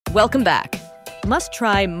Welcome back.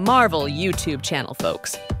 Must-try Marvel YouTube channel,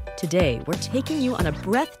 folks. Today, we're taking you on a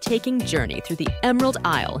breathtaking journey through the Emerald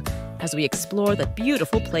Isle as we explore the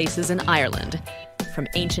beautiful places in Ireland. From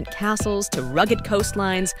ancient castles to rugged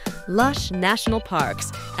coastlines, lush national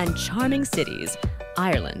parks, and charming cities,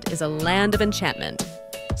 Ireland is a land of enchantment.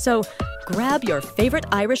 So, grab your favorite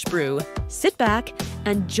Irish brew, sit back,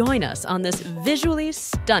 and join us on this visually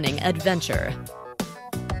stunning adventure.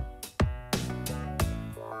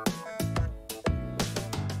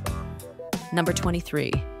 Number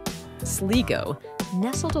 23. Sligo,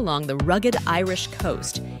 nestled along the rugged Irish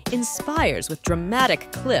coast, inspires with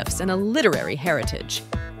dramatic cliffs and a literary heritage.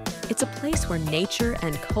 It's a place where nature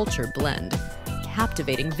and culture blend,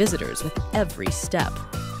 captivating visitors with every step.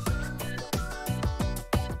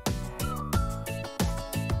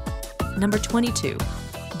 Number 22.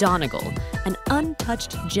 Donegal, an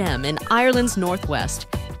untouched gem in Ireland's northwest,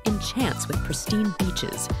 enchants with pristine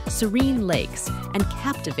beaches, serene lakes, and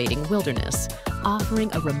captivating wilderness,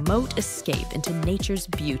 offering a remote escape into nature's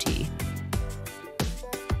beauty.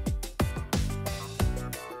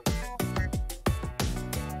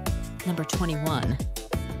 Number 21.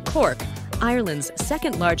 Cork, Ireland's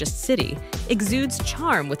second-largest city, exudes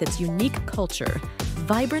charm with its unique culture,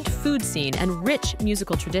 vibrant food scene, and rich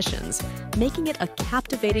musical traditions, making it a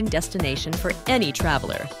captivating destination for any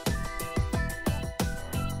traveler.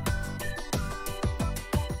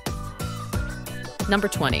 Number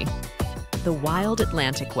 20. The Wild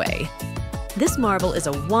Atlantic Way. This marvel is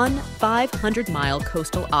a 500-mile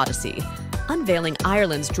coastal odyssey, unveiling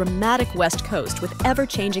Ireland's dramatic west coast with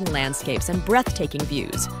ever-changing landscapes and breathtaking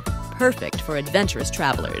views, perfect for adventurous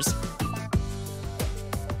travelers.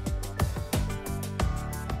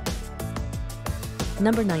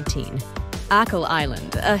 Number 19. Achill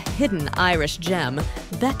Island, a hidden Irish gem,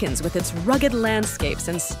 beckons with its rugged landscapes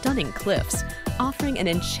and stunning cliffs, offering an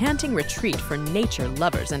enchanting retreat for nature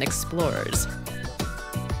lovers and explorers.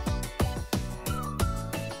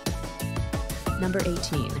 Number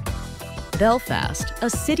 18. Belfast, a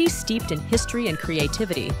city steeped in history and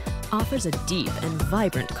creativity, offers a deep and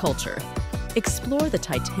vibrant culture. Explore the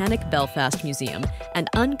Titanic Belfast Museum and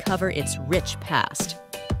uncover its rich past.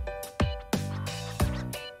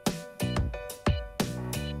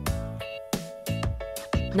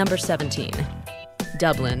 Number 17.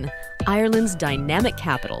 Dublin, Ireland's dynamic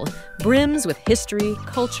capital, brims with history,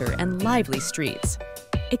 culture, and lively streets.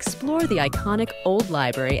 Explore the iconic Old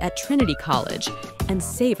Library at Trinity College and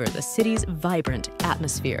savor the city's vibrant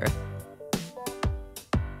atmosphere.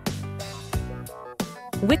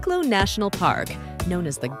 Wicklow National Park, known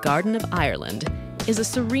as the Garden of Ireland, is a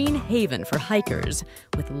serene haven for hikers,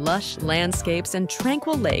 with lush landscapes and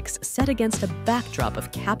tranquil lakes set against a backdrop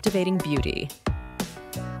of captivating beauty.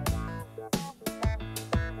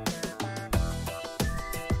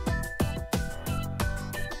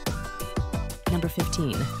 Number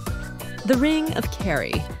 15. The Ring of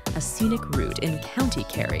Kerry, a scenic route in County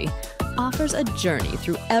Kerry, offers a journey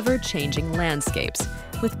through ever-changing landscapes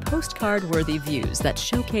with postcard-worthy views that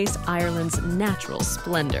showcase Ireland's natural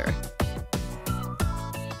splendor.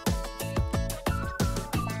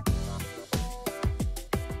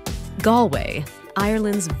 Galway,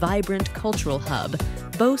 Ireland's vibrant cultural hub,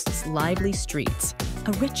 boasts lively streets,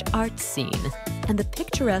 a rich art scene, and the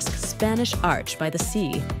picturesque Spanish Arch by the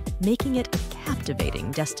sea, making it a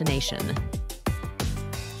captivating destination.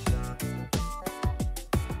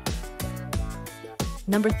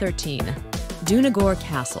 Number 13. Donegal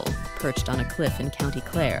Castle, perched on a cliff in County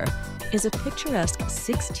Clare, is a picturesque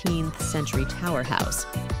 16th century tower house,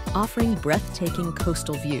 offering breathtaking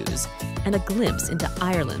coastal views and a glimpse into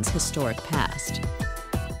Ireland's historic past.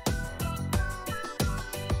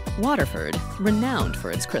 Waterford, renowned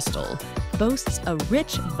for its crystal, boasts a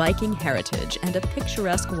rich Viking heritage and a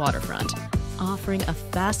picturesque waterfront, offering a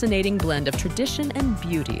fascinating blend of tradition and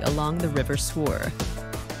beauty along the River Swore.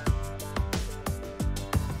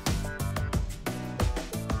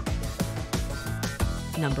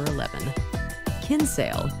 Number 11.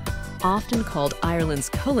 Kinsale, often called Ireland's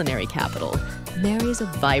culinary capital, marries a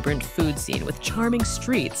vibrant food scene with charming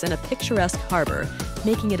streets and a picturesque harbour,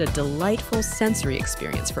 making it a delightful sensory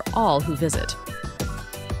experience for all who visit.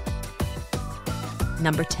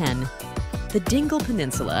 Number 10. The Dingle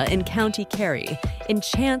Peninsula in County Kerry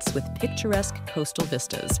enchants with picturesque coastal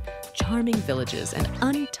vistas, charming villages, and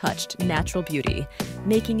untouched natural beauty,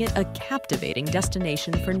 making it a captivating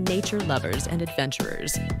destination for nature lovers and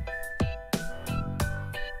adventurers.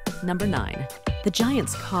 Number 9. The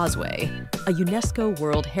Giant's Causeway, a UNESCO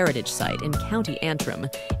World Heritage Site in County Antrim,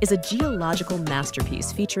 is a geological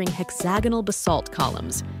masterpiece featuring hexagonal basalt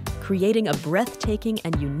columns, creating a breathtaking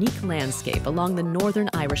and unique landscape along the northern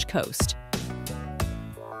Irish coast.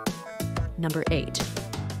 Number 8.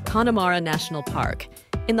 Connemara National Park,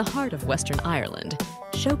 in the heart of Western Ireland,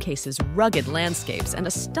 showcases rugged landscapes and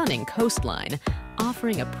a stunning coastline,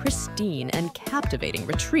 offering a pristine and captivating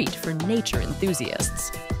retreat for nature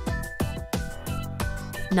enthusiasts.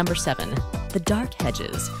 Number 7. The Dark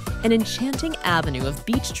Hedges, an enchanting avenue of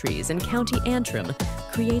beech trees in County Antrim,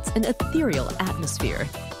 creates an ethereal atmosphere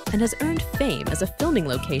and has earned fame as a filming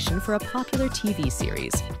location for a popular TV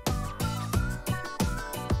series.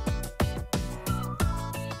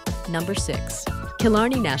 Number 6.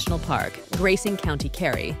 Killarney National Park, gracing County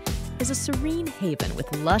Kerry, is a serene haven with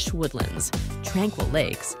lush woodlands, tranquil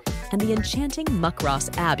lakes, and the enchanting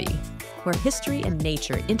Muckross Abbey, where history and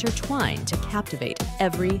nature intertwine to captivate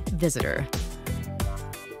every visitor.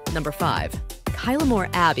 Number 5. Kylemore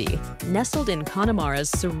Abbey, nestled in Connemara's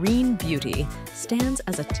serene beauty, stands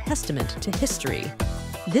as a testament to history.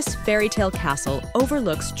 This fairy tale castle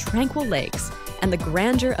overlooks tranquil lakes and the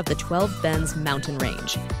grandeur of the 12 Bens mountain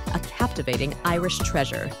range, a captivating Irish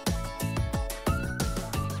treasure.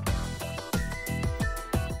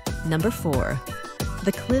 Number 4.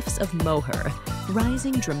 The Cliffs of Moher,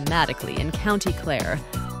 rising dramatically in County Clare,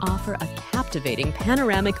 offer a captivating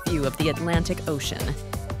panoramic view of the Atlantic Ocean.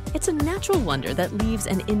 It's a natural wonder that leaves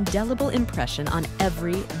an indelible impression on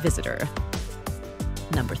every visitor.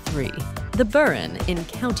 Number 3. The Burren in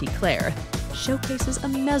County Clare showcases a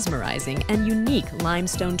mesmerizing and unique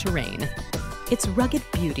limestone terrain. Its rugged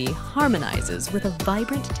beauty harmonizes with a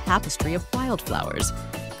vibrant tapestry of wildflowers,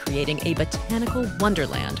 creating a botanical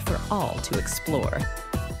wonderland for all to explore.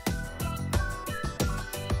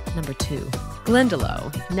 Number 2.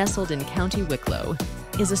 Glendalough, nestled in County Wicklow,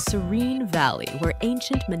 is a serene valley where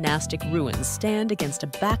ancient monastic ruins stand against a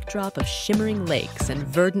backdrop of shimmering lakes and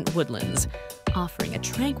verdant woodlands, offering a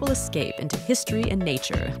tranquil escape into history and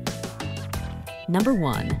nature. Number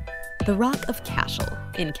 1. The Rock of Cashel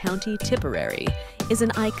in County Tipperary is an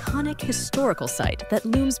iconic historical site that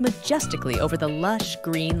looms majestically over the lush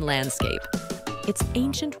green landscape. Its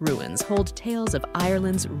ancient ruins hold tales of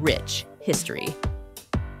Ireland's rich history.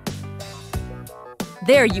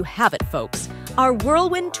 There you have it, folks. Our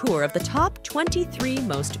whirlwind tour of the top 23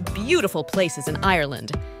 most beautiful places in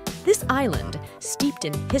Ireland. This island, steeped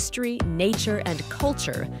in history, nature, and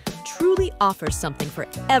culture, truly offers something for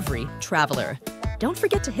every traveler. Don't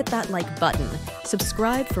forget to hit that like button,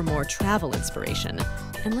 subscribe for more travel inspiration,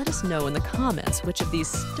 and let us know in the comments which of these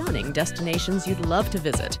stunning destinations you'd love to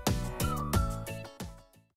visit.